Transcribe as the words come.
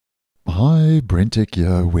Hi, BrenTech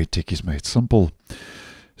here, where tech is made simple.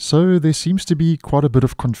 So there seems to be quite a bit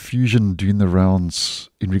of confusion doing the rounds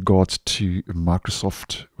in regards to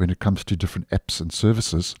Microsoft when it comes to different apps and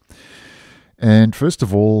services. And first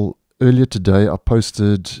of all, earlier today I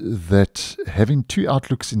posted that having two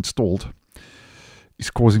Outlooks installed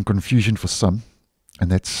is causing confusion for some,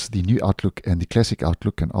 and that's the new Outlook and the classic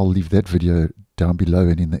Outlook, and I'll leave that video down below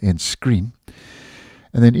and in the end screen.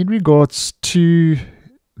 And then in regards to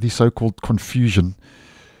the so-called confusion,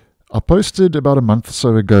 I posted about a month or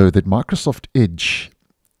so ago that Microsoft Edge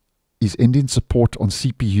is ending support on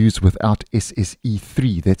CPUs without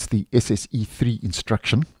SSE3. That's the SSE3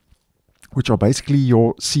 instruction, which are basically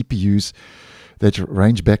your CPUs that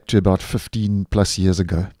range back to about 15 plus years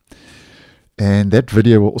ago. And that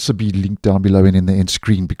video will also be linked down below and in the end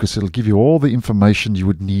screen, because it'll give you all the information you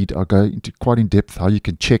would need. I'll go into quite in depth how you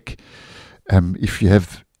can check if you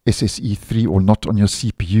have SSE3 or not on your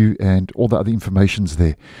CPU, and all the other information's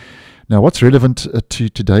there. Now, what's relevant to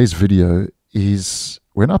today's video is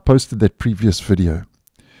when I posted that previous video,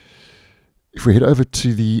 if we head over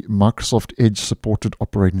to the Microsoft Edge supported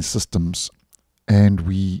operating systems and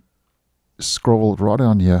we scroll right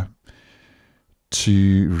down here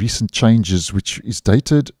to recent changes, which is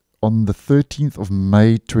dated on the 13th of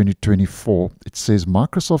May 2024, it says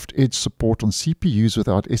Microsoft Edge support on CPUs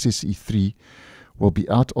without SSE3 will be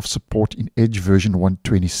out of support in Edge version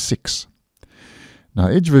 126. Now,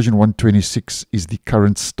 Edge version 126 is the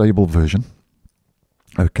current stable version,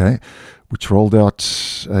 okay, which rolled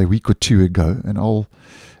out a week or two ago, and I'll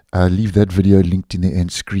leave that video linked in the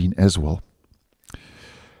end screen as well.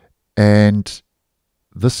 And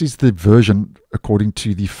this is the version, according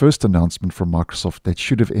to the first announcement from Microsoft, that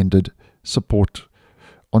should have ended support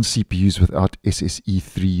on CPUs without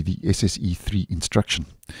SSE3, the SSE3 instruction.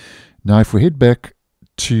 Now, if we head back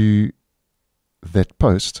to that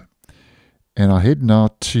post, and I head now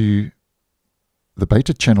to the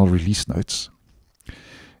beta channel release notes,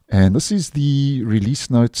 and this is the release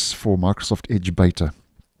notes for Microsoft Edge Beta,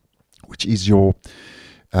 which is your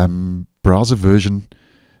browser version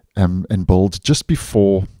and build just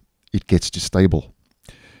before it gets to stable.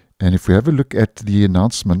 And if we have a look at the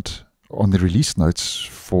announcement on the release notes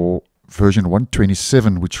for version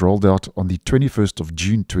 127, which rolled out on the 21st of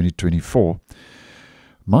June 2024,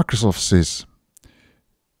 Microsoft says,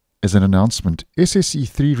 as an announcement,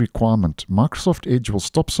 SSE3 requirement, Microsoft Edge will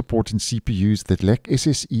stop supporting CPUs that lack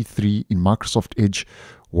SSE3 in Microsoft Edge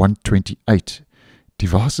 128.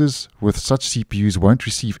 Devices with such CPUs won't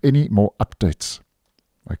receive any more updates.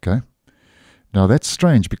 Okay. Now that's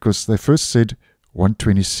strange, because they first said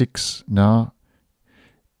 126, now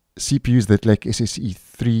CPUs that lack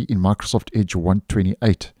SSE3 in Microsoft Edge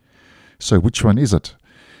 128. So which one is it?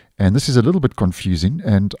 And this is a little bit confusing,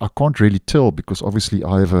 and I can't really tell, because obviously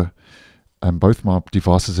I have both my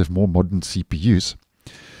devices have more modern CPUs.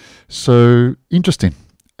 So interesting.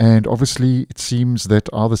 And obviously it seems that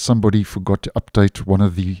either somebody forgot to update one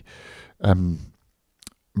of the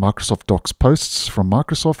Microsoft Docs posts from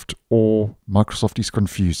Microsoft, or Microsoft is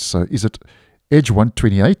confused. So is it Edge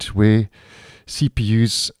 128 where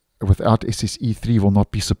CPUs without SSE3 will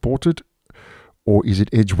not be supported, or is it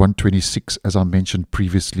Edge 126 as I mentioned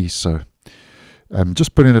previously? So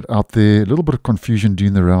just putting it out there, a little bit of confusion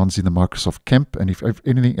doing the rounds in the Microsoft camp, and if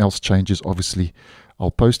anything else changes, obviously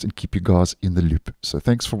I'll post and keep you guys in the loop. So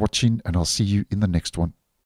thanks for watching, and I'll see you in the next one.